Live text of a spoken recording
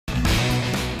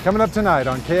coming up tonight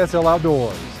on KSL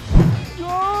Outdoors.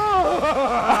 Oh!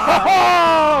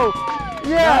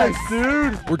 Yes,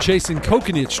 dude! We're chasing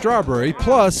kokanee at Strawberry,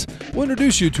 plus we'll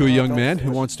introduce you to a young man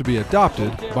who wants to be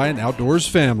adopted by an outdoors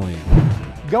family.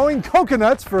 Going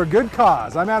coconuts for a good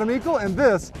cause. I'm Adam Eagle, and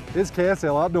this is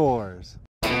KSL Outdoors.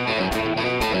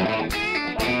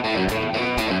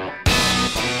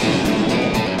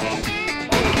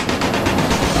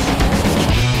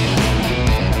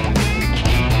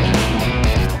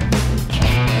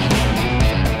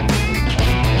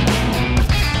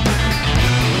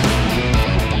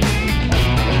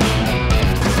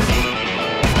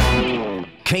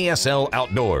 KSL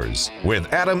Outdoors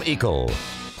with Adam Eagle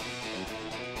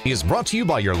is brought to you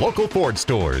by your local Ford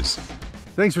stores.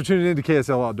 Thanks for tuning in to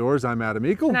KSL Outdoors. I'm Adam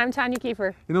Eagle. And I'm Tanya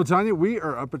Kiefer. You know, Tanya, we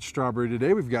are up at Strawberry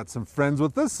today. We've got some friends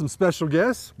with us, some special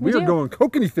guests. We are going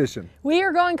kokanee fishing. We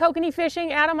are going kokanee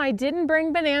fishing. Adam, I didn't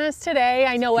bring bananas today.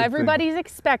 I know everybody's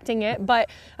expecting it, but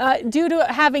due to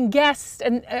having guests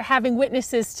and having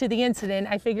witnesses to the incident,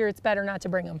 I figure it's better not to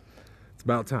bring them. It's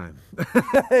about time.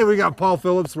 Hey, we got Paul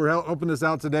Phillips. We're helping us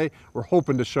out today. We're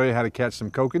hoping to show you how to catch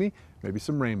some kokanee, maybe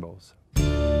some rainbows.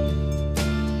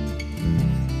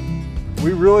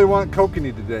 We really want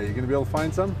kokanee today. You gonna be able to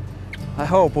find some? I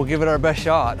hope. We'll give it our best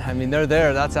shot. I mean, they're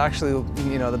there. That's actually,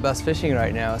 you know, the best fishing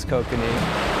right now is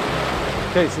kokanee.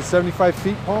 Okay, so 75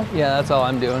 feet, Paul? Yeah, that's all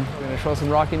I'm doing. We're gonna show some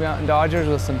Rocky Mountain Dodgers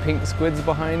with some pink squids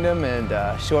behind them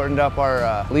and shortened up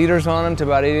our leaders on them to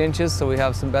about 8 inches so we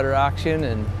have some better action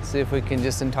and see if we can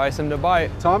just entice them to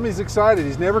bite. Tommy's excited.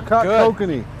 He's never caught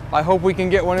kokanee. I hope we can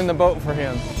get one in the boat for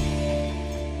him.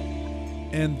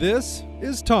 And this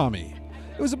is Tommy.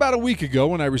 It was about a week ago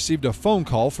when I received a phone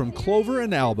call from Clover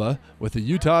and Alba with the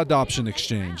Utah Adoption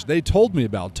Exchange. They told me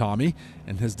about Tommy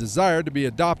and his desire to be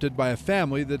adopted by a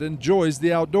family that enjoys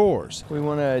the outdoors. We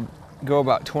want to go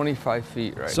about 25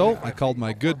 feet right now. So I called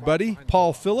my good buddy,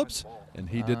 Paul Phillips, and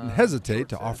he didn't hesitate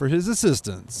to offer his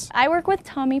assistance. I work with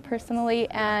Tommy personally,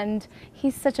 and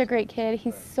he's such a great kid.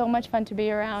 He's so much fun to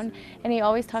be around, and he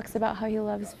always talks about how he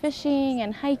loves fishing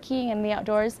and hiking and the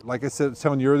outdoors. Like I said,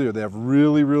 telling you earlier, they have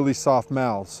really, really soft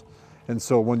mouths, and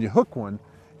so when you hook one,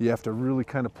 you have to really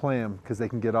kind of play them because they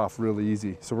can get off really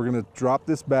easy. So we're going to drop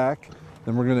this back,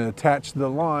 then we're going to attach the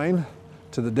line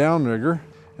to the downrigger,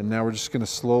 and now we're just going to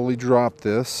slowly drop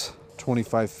this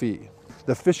 25 feet.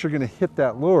 The fish are going to hit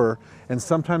that lure, and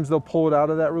sometimes they'll pull it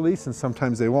out of that release and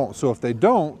sometimes they won't. So if they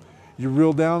don't, you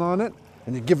reel down on it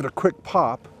and you give it a quick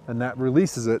pop and that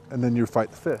releases it, and then you fight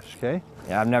the fish, okay?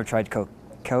 Yeah, I've never tried kokanee?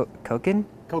 Kokanee.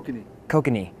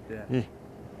 Kokanee. Yeah.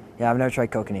 Yeah, I've never tried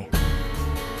kokanee.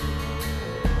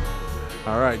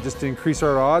 All right, just to increase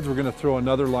our odds, we're going to throw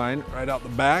another line right out the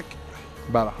back,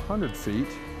 about 100 feet,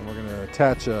 and we're going to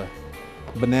attach a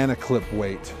banana clip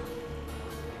weight.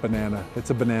 Banana.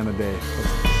 It's a banana day.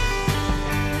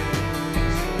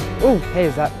 Oh, hey,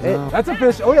 is that it? That's a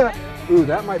fish. Oh yeah. Ooh,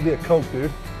 that might be a Coke,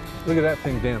 dude. Look at that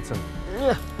thing dancing.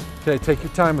 Yeah. Okay, take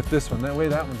your time with this one. That way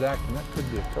that one's acting. That could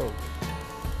be a Coke.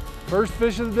 First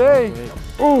fish of the day.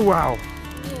 Oh, wow.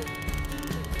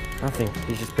 Nothing.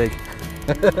 He's just big.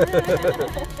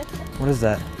 What is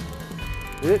that?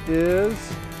 It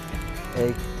is A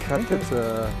I think it's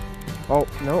a... Oh,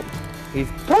 nope. He's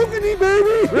kokanee,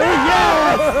 baby!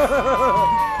 Yes!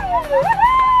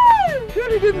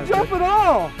 Dude, he didn't jump at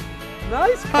all.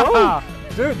 Nice Coke.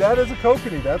 Dude, that is a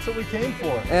kokanee. That's what we came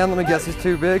for. And let me guess, he's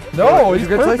too big? No, he's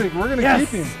good perfect. Size? We're going to keep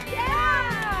him.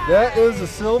 Yeah! That is a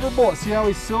silver bullet. See how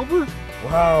he's silver?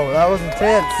 Wow, that was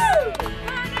intense.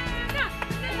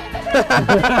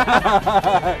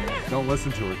 Don't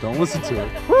listen to her. Don't listen to her.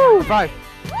 Woo! 5.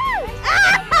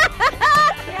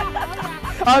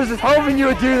 I was just hoping you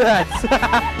would do that.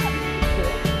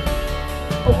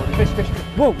 Oh, fish.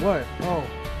 Whoa, what? Oh.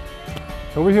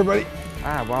 Over here, buddy.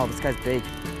 Ah, wow, this guy's big.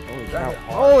 Holy cow.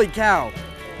 Holy cow.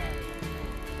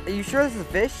 Are you sure this is a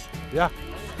fish? Yeah.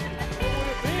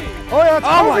 Oh, yeah, it's oh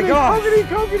kokanee, my gosh.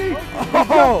 Kokanee.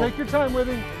 Oh. Take your time with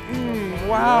him.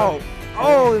 Wow.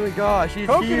 Oh my gosh, he's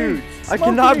Kokanee. huge. I Smoking.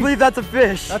 cannot believe that's a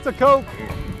fish. That's a Coke.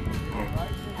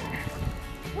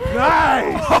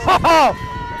 Nice.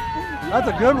 That's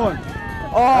a good one.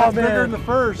 Oh, that's man. bigger than the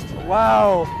first.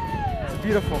 Wow. It's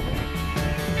beautiful.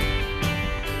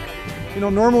 You know,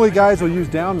 normally guys will use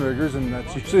downriggers, and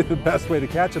that's usually the best way to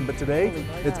catch them, but today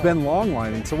it's been long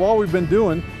lining. So all we've been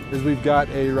doing is we've got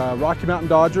a Rocky Mountain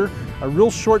Dodger, a real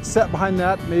short set behind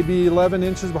that, maybe 11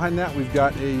 inches behind that. We've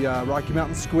got a Rocky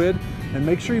Mountain Squid, and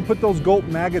make sure you put those gulp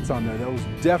maggots on there. Those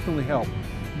definitely help.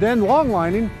 Then long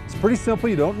lining, it's pretty simple.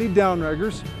 You don't need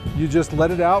downriggers. You just let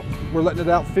it out. We're letting it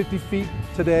out 50 feet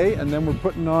today, and then we're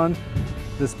putting on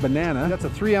this banana. That's a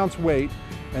 3-ounce weight,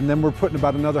 and then we're putting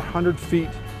about another 100 feet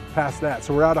past that.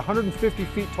 So we're out 150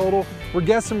 feet total. We're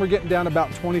guessing we're getting down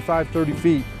about 25, 30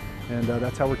 feet. And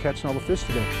that's how we're catching all the fish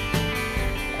today.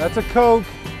 That's a Coke.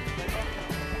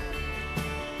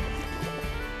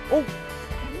 Oh!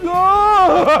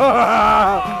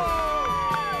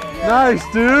 Nice,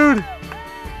 dude.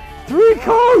 3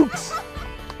 Cokes.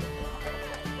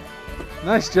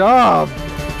 Nice job.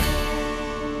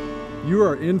 You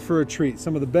are in for a treat.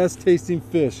 Some of the best tasting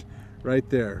fish right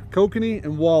there. Kokanee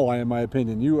and walleye, in my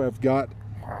opinion. You have got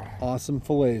awesome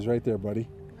fillets right there, buddy.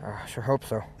 I sure hope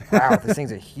so. Wow, these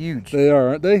things are huge. They are,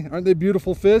 aren't they? Aren't they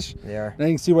beautiful fish? They are. Now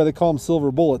you can see why they call them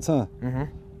silver bullets, huh? Mm-hmm.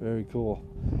 Very cool.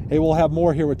 Hey, we'll have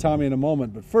more here with Tommy in a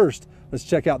moment, but first, let's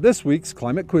check out this week's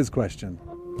climate quiz question.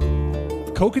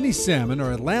 Kokanee salmon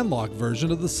are a landlocked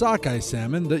version of the sockeye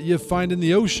salmon that you find in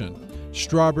the ocean.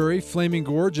 Strawberry, Flaming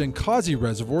Gorge, and Kokanee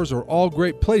reservoirs are all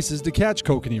great places to catch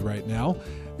kokanee right now.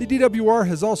 The DWR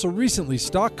has also recently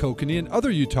stocked kokanee in other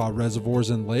Utah reservoirs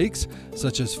and lakes,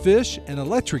 such as Fish and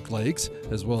Electric Lakes,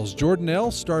 as well as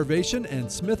Jordanelle, Starvation,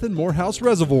 and Smith and Morehouse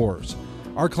reservoirs.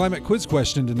 Our climate quiz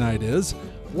question tonight is,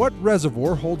 what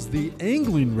reservoir holds the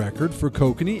angling record for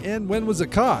kokanee and when was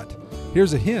it caught?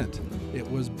 Here's a hint. It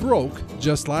was broke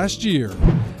just last year.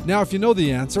 Now, if you know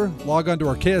the answer, log on to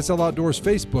our KSL Outdoors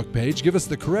Facebook page, give us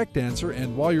the correct answer,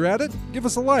 and while you're at it, give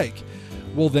us a like.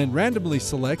 We'll then randomly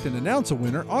select and announce a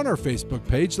winner on our Facebook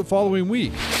page the following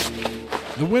week.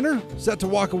 The winner set to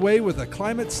walk away with a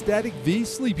Climate Static V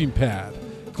sleeping pad.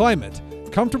 Climate,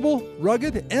 comfortable,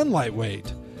 rugged, and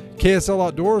lightweight. KSL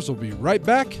Outdoors will be right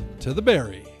back to the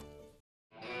berry.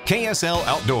 KSL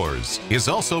Outdoors is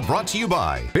also brought to you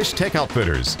by Fish Tech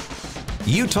Outfitters,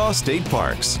 Utah State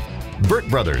Parks, Burt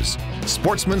Brothers,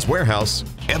 Sportsman's Warehouse,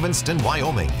 Evanston,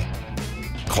 Wyoming,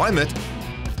 Climate,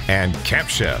 and Camp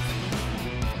Chef.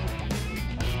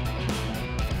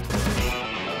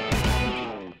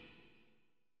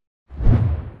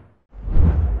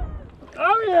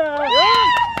 Oh yeah!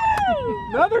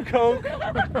 Another Coke.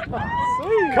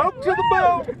 Sweet. Coke to the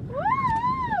boat.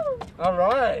 All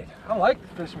right. I like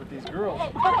fishing with these girls.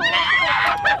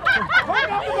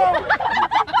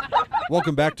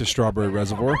 Welcome back to Strawberry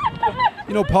Reservoir.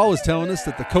 You know, Paul is telling us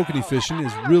that the kokanee fishing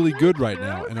is really good right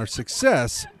now, and our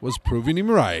success was proving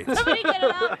him right.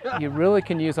 You really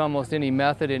can use almost any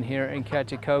method in here and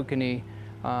catch a kokanee.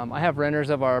 I have renters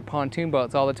of our pontoon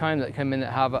boats all the time that come in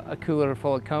that have a cooler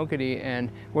full of kokanee,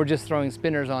 and we're just throwing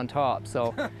spinners on top.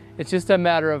 So it's just a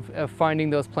matter of finding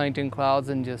those plankton clouds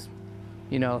and just,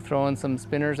 you know, throwing some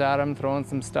spinners at them, throwing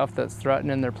some stuff that's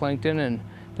threatening their plankton, and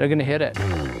they're going to hit it.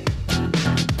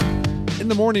 In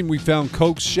the morning, we found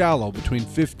cokes shallow, between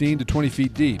 15 to 20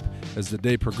 feet deep. As the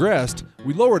day progressed,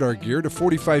 we lowered our gear to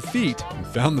 45 feet and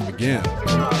found them again.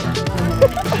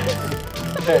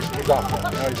 Hey, he's off.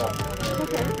 Now he's off.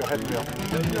 Okay. Go ahead and reel.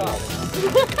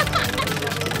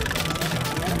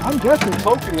 I'm guessing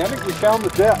kokanee. I think we found the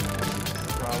depth.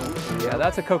 Yeah,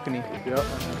 that's a kokanee. Yep,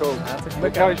 that's a Coke. That's a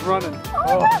Look how he's running.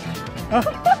 Oh.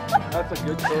 That's a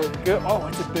good Coke. Good. Oh,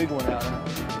 it's a big one out there.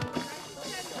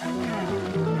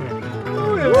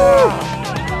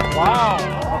 Wow.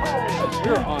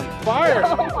 You're on fire.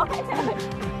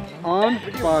 On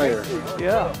fire.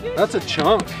 Yeah. That's a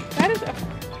chunk. That is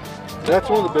That's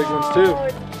one of the big ones too.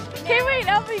 Okay, wait,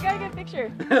 Alpha, you gotta get a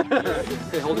picture.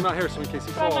 Okay, hold him out here so in case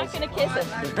he I'm falls. not gonna kiss him.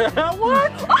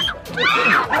 What?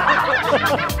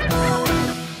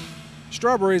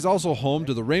 Strawberry is also home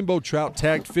to the Rainbow Trout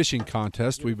Tagged Fishing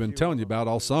Contest we've been telling you about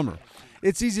all summer.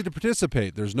 It's easy to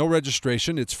participate. There's no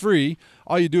registration. It's free.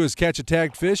 All you do is catch a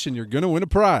tagged fish and you're going to win a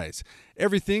prize.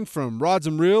 Everything from rods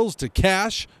and reels to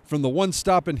cash from the One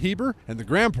Stop in Heber, and the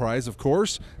grand prize, of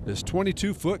course, this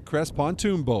 22-foot Crest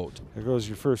pontoon boat. There goes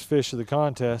your first fish of the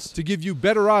contest. To give you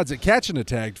better odds at catching a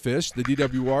tagged fish, the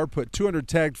DWR put 200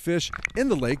 tagged fish in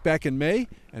the lake back in May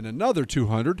and another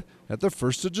 200 at the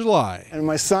 1st of July. And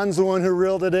my son's the one who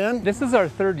reeled it in. This is our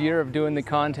 3rd year of doing the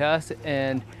contest,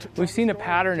 and we've seen a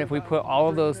pattern. If we put all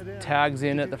of those tags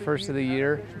in at the 1st of the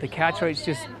year, the catch rates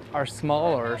just are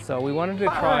smaller. So we wanted to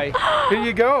try Here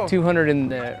you go. 200 in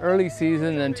the early season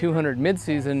and then 200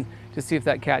 mid-season to see if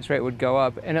that catch rate would go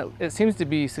up. And it seems to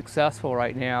be successful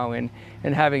right now in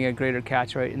having a greater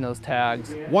catch rate in those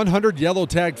tags. 100 yellow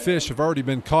tagged fish have already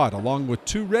been caught, along with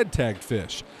 2 red tagged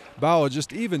fish. Bawa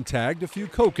just even tagged a few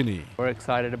kokanee. We're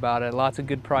excited about it. Lots of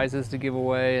good prizes to give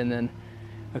away, and then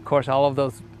of course all of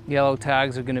those yellow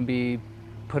tags are going to be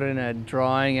put in a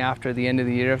drawing after the end of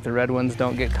the year if the red ones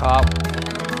don't get caught.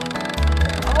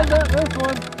 I'll bet this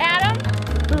one. Adam?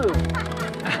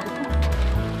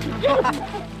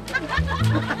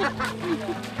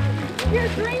 Your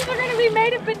dreams are going to be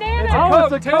made of bananas. Oh,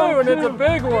 it's a Coke too, and it's a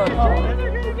big one. Your dreams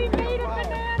are going to be made of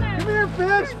bananas. Come here,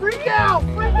 fish! Freak out!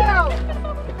 Freak out!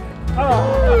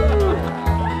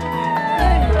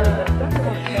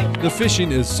 The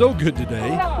fishing is so good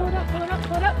today.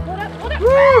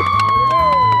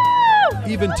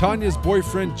 Even Tanya's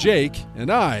boyfriend Jake and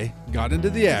I got into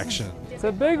the action. It's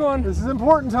a big one. This is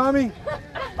important, Tommy.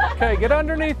 Okay, get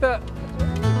underneath it.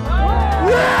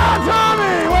 Yeah,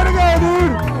 Tommy! Way to go,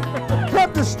 dude!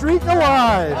 Kept the streak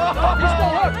alive.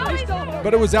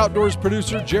 But it was Outdoors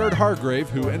producer Jared Hargrave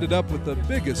who ended up with the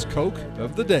biggest Coke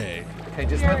of the day. Okay,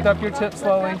 just lift up your tip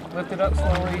slowly. Lift it up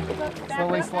slowly.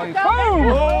 Slowly, slowly.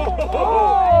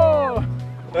 Oh!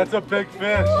 That's a big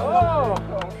fish.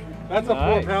 That's a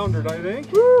 4-pounder, I think.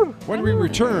 When we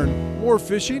return, more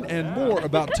fishing and more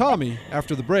about Tommy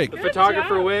after the break.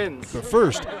 Photographer wins. But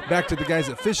first, back to the guys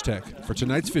at Fish Tech for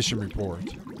tonight's fishing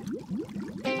report.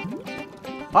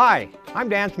 Hi, I'm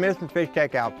Dan Smith from Fish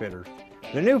Tech Outfitters.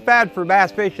 The new fad for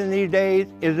bass fishing these days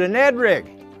is a Ned rig.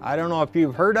 I don't know if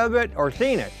you've heard of it or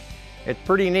seen it. It's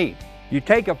pretty neat. You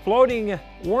take a floating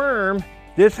worm,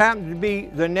 this happens to be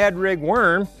the Ned rig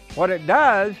worm. What it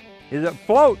does is it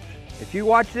floats. If you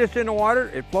watch this in the water,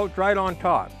 it floats right on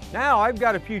top. Now I've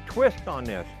got a few twists on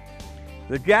this.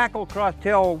 The jackal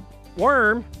crosstail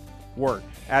worm works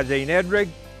as a Ned rig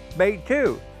bait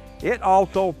too. It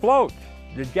also floats.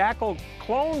 The jackal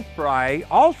clone fry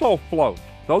also floats.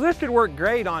 So this would work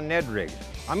great on Ned rigs.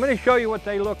 I'm going to show you what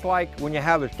they look like when you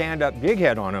have a stand-up jig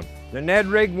head on them. The Ned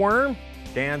rig worm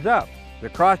stands up. The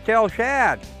crosstail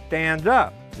shad stands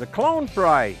up. The clone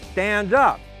fry stands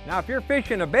up. Now if you're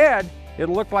fishing a bed,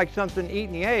 it'll look like something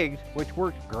eating the eggs, which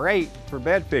works great for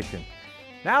bed fishing.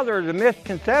 Now there's a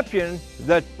misconception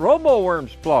that robo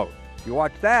worms float. You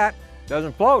watch that,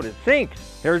 doesn't float, it sinks.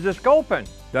 Here's the sculpin,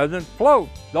 doesn't float.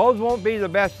 Those won't be the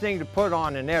best thing to put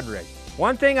on a Ned rig.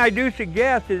 One thing I do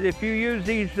suggest is if you use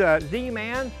these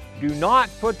Z-Mans, do not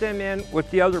put them in with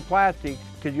the other plastics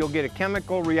because you'll get a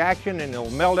chemical reaction and it'll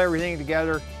melt everything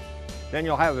together. Then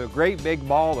you'll have a great big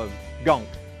ball of gunk.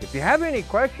 If you have any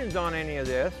questions on any of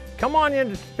this, come on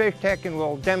into Fish Tech and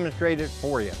we'll demonstrate it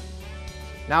for you.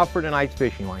 Now for tonight's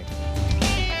fishing line.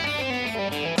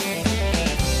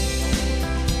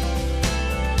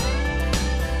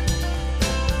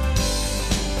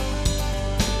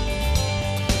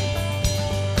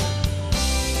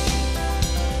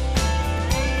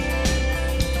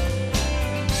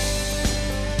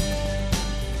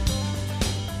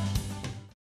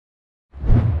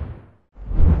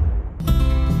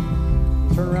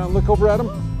 Look over at him.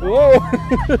 Whoa!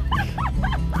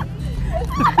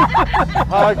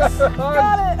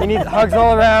 Hugs. He needs hugs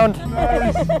all around.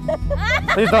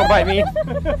 Please don't bite me.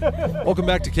 Welcome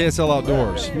back to KSL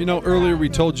Outdoors. You know, earlier we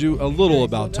told you a little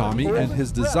about Tommy and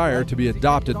his desire to be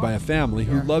adopted by a family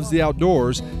who loves the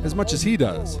outdoors as much as he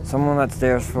does. Someone that's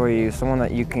there for you, someone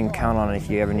that you can count on if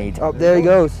you ever need Oh, there he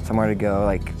goes. somewhere to go,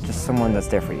 like just someone that's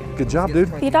there for you. Good job,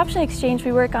 dude. The Adoption Exchange,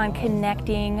 we work on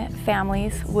connecting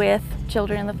families with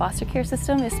children in the foster care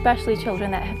system, especially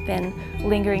children that have been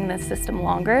lingering in the system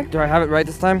longer. Do I have it right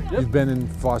this time? You've been in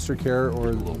foster care or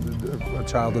a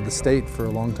child of the state for a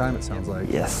long time, it sounds like.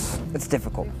 Yes. It's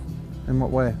difficult. In what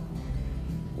way?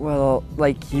 Well,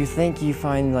 like you think you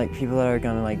find like people that are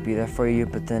gonna like be there for you,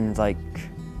 but then like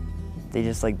they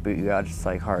just like boot you out just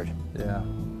like hard. Yeah.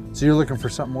 So you're looking for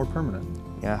something more permanent?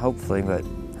 Yeah, hopefully, but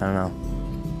I don't know.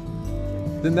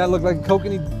 Didn't that look like a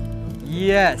kokanee?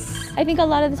 Yes. I think a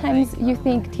lot of the times you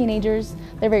think teenagers,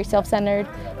 they're very self-centered,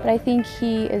 but I think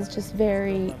he is just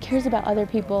cares about other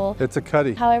people. It's a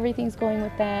cutty. How everything's going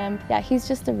with them. Yeah, he's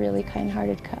just a really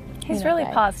kind-hearted He's really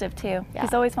guy. positive too. Yeah.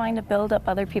 He's always wanting to build up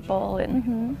other people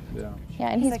and Yeah. Yeah,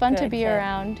 and He's he's a fun to good be kid.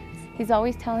 around. He's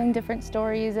always telling different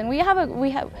stories, and we have,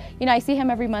 you know, I see him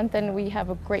every month, and we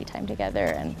have a great time together.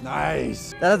 And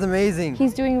Nice. That is amazing.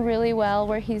 he's doing really well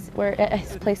where we're at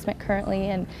his placement currently,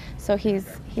 and so he's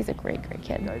a great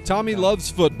kid. Tommy loves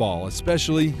football,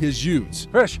 especially his utes.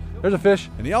 Fish. There's a fish.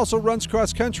 And he also runs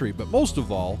cross country, but most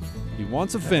of all, he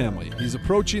wants a family. He's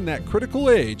approaching that critical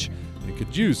age and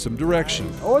could use some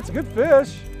direction. Oh, it's a good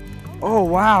fish. Oh,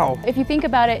 wow. If you think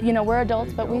about it, you know, we're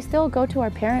adults, but we still go to our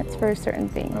parents for certain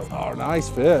things. Oh, nice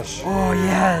fish. Oh,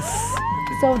 yes.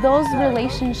 So those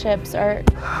relationships are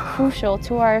crucial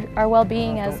to our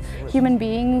well-being as human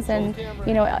beings, and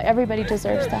you know, everybody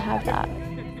deserves to have that.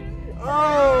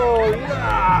 Oh,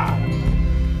 yeah!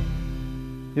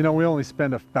 You know, we only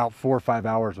spent about 4 or 5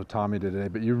 hours with Tommy today,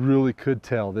 but you really could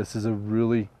tell this is a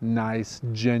really nice,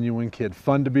 genuine kid,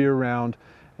 fun to be around,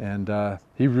 and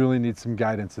he really needs some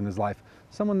guidance in his life.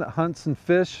 Someone that hunts and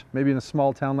fish, maybe in a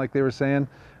small town like they were saying,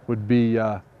 would be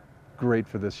great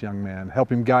for this young man.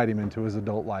 Help him guide him into his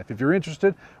adult life. If you're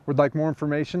interested, would like more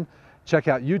information, Check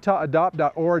out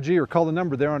utahadopt.org or call the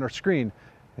number there on our screen,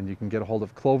 and you can get a hold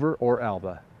of Clover or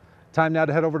Alba. Time now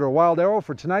to head over to Wild Arrow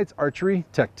for tonight's archery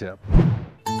tech tip.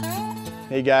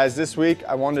 Hey guys, this week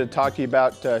I wanted to talk to you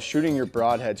about shooting your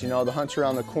broadheads. You know, the hunt's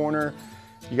around the corner.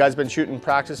 You guys have been shooting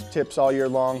practice tips all year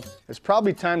long. It's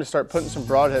probably time to start putting some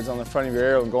broadheads on the front of your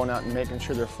arrow and going out and making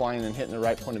sure they're flying and hitting the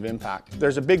right point of impact.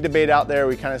 There's a big debate out there,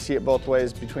 we kind of see it both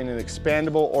ways, between an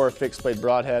expandable or a fixed blade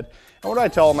broadhead. And what I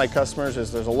tell all my customers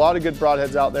is there's a lot of good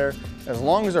broadheads out there. As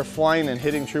long as they're flying and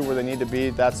hitting true where they need to be,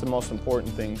 that's the most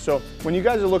important thing. So when you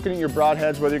guys are looking at your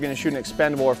broadheads, whether you're going to shoot an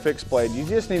expandable or fixed blade, you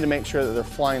just need to make sure that they're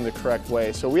flying the correct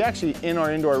way. So we actually, in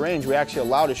our indoor range, we actually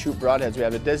allow to shoot broadheads. We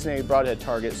have a designated broadhead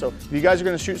target. So if you guys are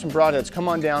going to shoot some broadheads, come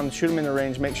on down, shoot them in the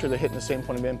range, make sure they're hitting the same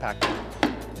point of impact.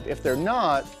 If they're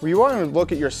not, you want to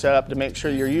look at your setup to make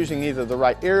sure you're using either the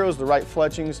right arrows, the right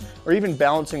fletchings, or even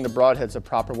balancing the broadheads the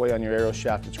proper way on your arrow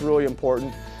shaft. It's really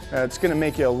important. It's going to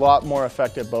make you a lot more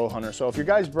effective bow hunter. So if your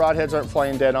guys' broadheads aren't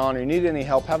flying dead on, or you need any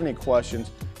help, have any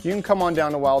questions, you can come on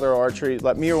down to Wild Arrow Archery.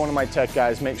 Let me or one of my tech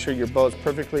guys make sure your bow's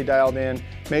perfectly dialed in.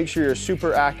 Make sure you're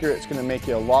super accurate. It's going to make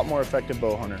you a lot more effective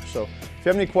bow hunter. So if you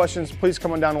have any questions, please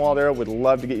come on down to Wild Arrow. We'd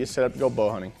love to get you set up to go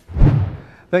bow hunting.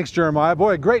 Thanks, Jeremiah.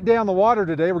 Boy, a great day on the water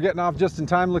today. We're getting off just in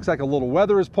time. Looks like a little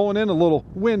weather is pulling in, a little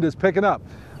wind is picking up.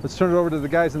 Let's turn it over to the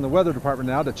guys in the weather department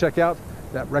now to check out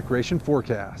that recreation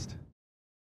forecast.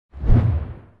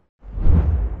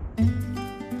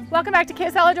 Welcome back to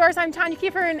KSL Outdoors. I'm Tanya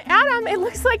Kiefer, and Adam, it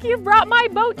looks like you brought my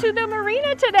boat to the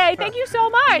marina today. Thank you so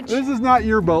much. This is not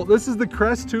your boat. This is the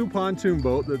Crest 2 pontoon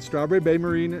boat that Strawberry Bay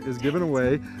Marina is giving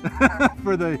away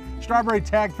for the Strawberry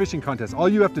Tag Fishing Contest. All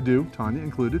you have to do, Tanya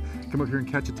included, come up here and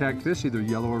catch a tag fish, either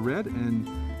yellow or red, and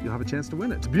you'll have a chance to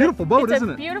win it. It's a beautiful boat, isn't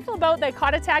it? It's a beautiful boat. They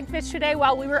caught a tag fish today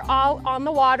while we were all on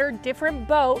the water, different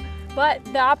boat. But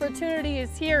the opportunity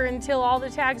is here until all the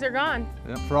tags are gone.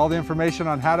 Yep, for all the information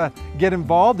on how to get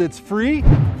involved, it's free.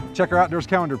 Check our outdoors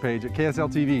calendar page at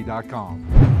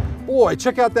ksltv.com. Boy,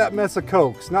 check out that mess of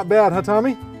Cokes. Not bad, huh,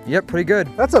 Tommy? Yep, pretty good.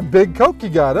 That's a big Coke you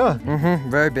got, huh? Mm-hmm,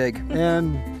 very big.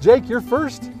 And Jake, you're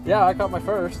first. Yeah, I caught my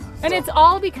first. And it's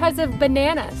all because of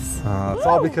bananas. It's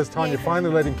all because Tanya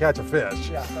finally let him catch a fish.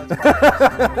 Yeah, that's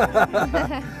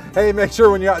right. Hey, make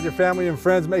sure when you're out with your family and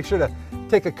friends, make sure to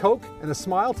take a Coke and a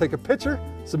smile, take a picture,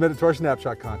 submit it to our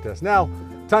Snapshot contest. Now,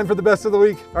 time for the best of the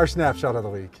week, our Snapshot of the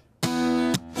week.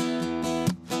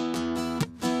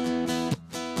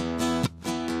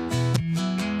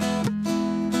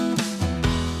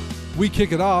 We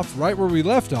kick it off right where we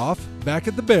left off, back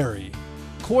at the Berry.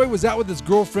 Coy was out with his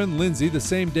girlfriend Lindsay the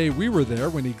same day we were there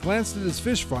when he glanced at his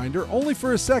fish finder only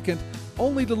for a second,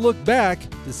 only to look back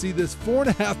to see this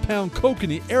 4.5-pound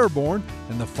kokanee airborne,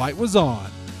 and the fight was on.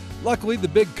 Luckily, the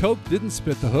big Coke didn't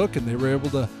spit the hook and they were able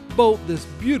to boat this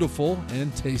beautiful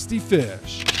and tasty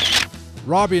fish.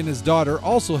 Robbie and his daughter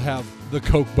also have the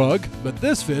Coke bug, but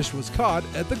this fish was caught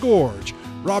at the gorge.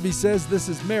 Robbie says this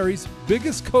is Mary's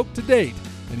biggest Coke to date,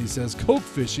 and he says Coke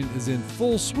fishing is in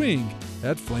full swing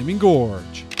at Flaming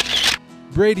Gorge.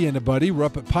 Brady and a buddy were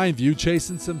up at Pineview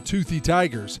chasing some toothy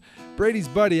tigers. Brady's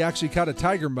buddy actually caught a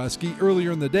tiger muskie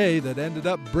earlier in the day that ended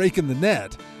up breaking the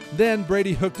net. Then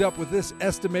Brady hooked up with this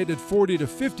estimated 40 to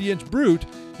 50-inch brute,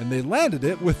 and they landed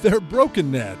it with their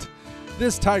broken net.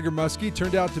 This tiger muskie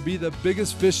turned out to be the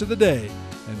biggest fish of the day,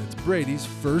 and it's Brady's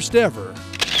first ever.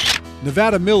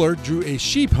 Nevada Miller drew a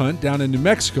sheep hunt down in New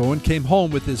Mexico and came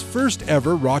home with his first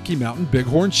ever Rocky Mountain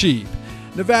bighorn sheep.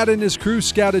 Nevada and his crew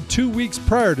scouted 2 weeks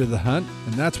prior to the hunt,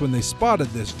 and that's when they spotted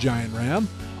this giant ram.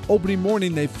 Opening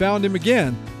morning, they found him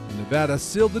again. Nevada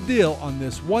sealed the deal on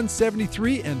this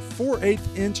 173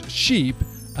 4/8-inch sheep,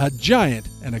 a giant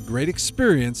and a great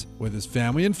experience with his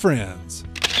family and friends.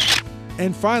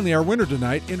 And finally, our winner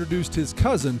tonight introduced his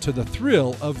cousin to the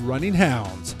thrill of running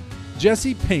hounds.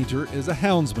 Jesse Painter is a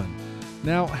houndsman.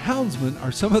 Now, houndsmen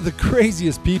are some of the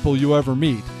craziest people you ever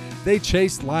meet. They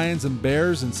chase lions and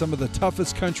bears in some of the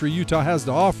toughest country Utah has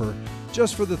to offer,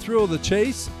 just for the thrill of the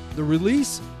chase, the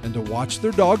release, and to watch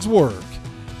their dogs work.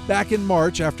 Back in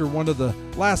March, after one of the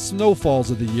last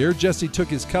snowfalls of the year, Jesse took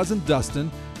his cousin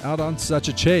Dustin out on such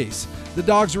a chase. The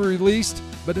dogs were released,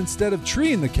 but instead of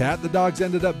treeing the cat, the dogs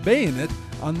ended up baying it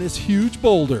on this huge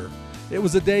boulder. It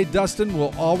was a day Dustin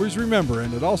will always remember,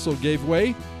 and it also gave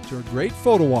way to a great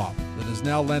photo op that has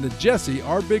now landed Jesse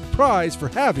our big prize for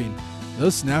having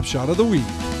the Snapshot of the Week.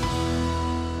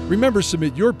 Remember,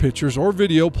 submit your pictures or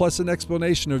video plus an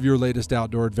explanation of your latest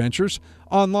outdoor adventures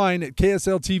online at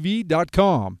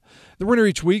ksltv.com. The winner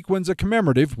each week wins a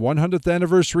commemorative 100th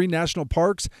Anniversary National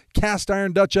Parks Cast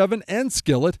Iron Dutch Oven and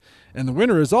Skillet, and the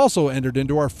winner is also entered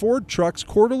into our Ford Trucks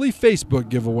quarterly Facebook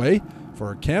giveaway for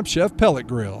our Camp Chef Pellet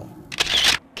Grill.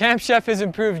 Camp Chef has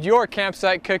improved your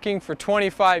campsite cooking for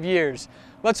 25 years.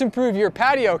 Let's improve your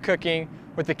patio cooking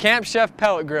with the Camp Chef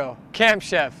Pellet Grill. Camp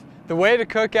Chef, the way to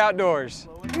cook outdoors.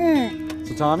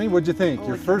 So Tommy, what'd you think?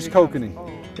 Your first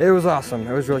Kokanee? It was awesome.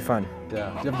 It was really fun.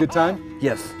 Yeah. Did you have a good time?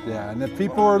 Yes. Yeah, and if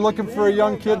people are looking for a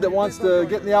young kid that wants to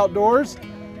get in the outdoors,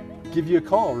 give you a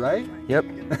call, right? Yep.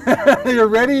 You're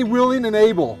ready, willing, and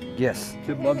able. Yes.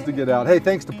 Kid loves to get out. Hey,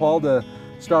 thanks to Paul, the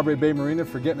Strawberry Bay Marina,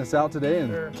 for getting us out today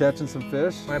and catching some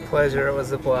fish. My pleasure. It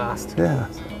was a blast. Yeah.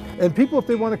 And people, if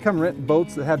they want to come rent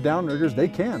boats that have downriggers, they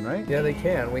can, right? Yeah, they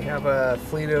can. We have a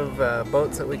fleet of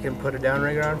boats that we can put a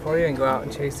downrigger on for you and go out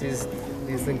and chase these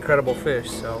incredible fish.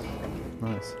 So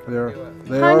nice. They are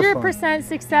 100%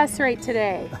 success rate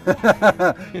today.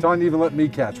 Don't even let me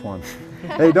catch one.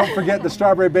 Hey, don't forget the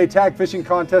Strawberry Bay Tag Fishing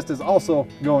Contest is also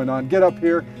going on. Get up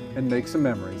here and make some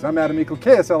memories. I'm Adam Eagle,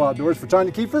 KSL Outdoors for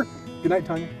Tanya Kiefer. Good night,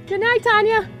 Tanya. Good night,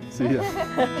 Tanya. See ya.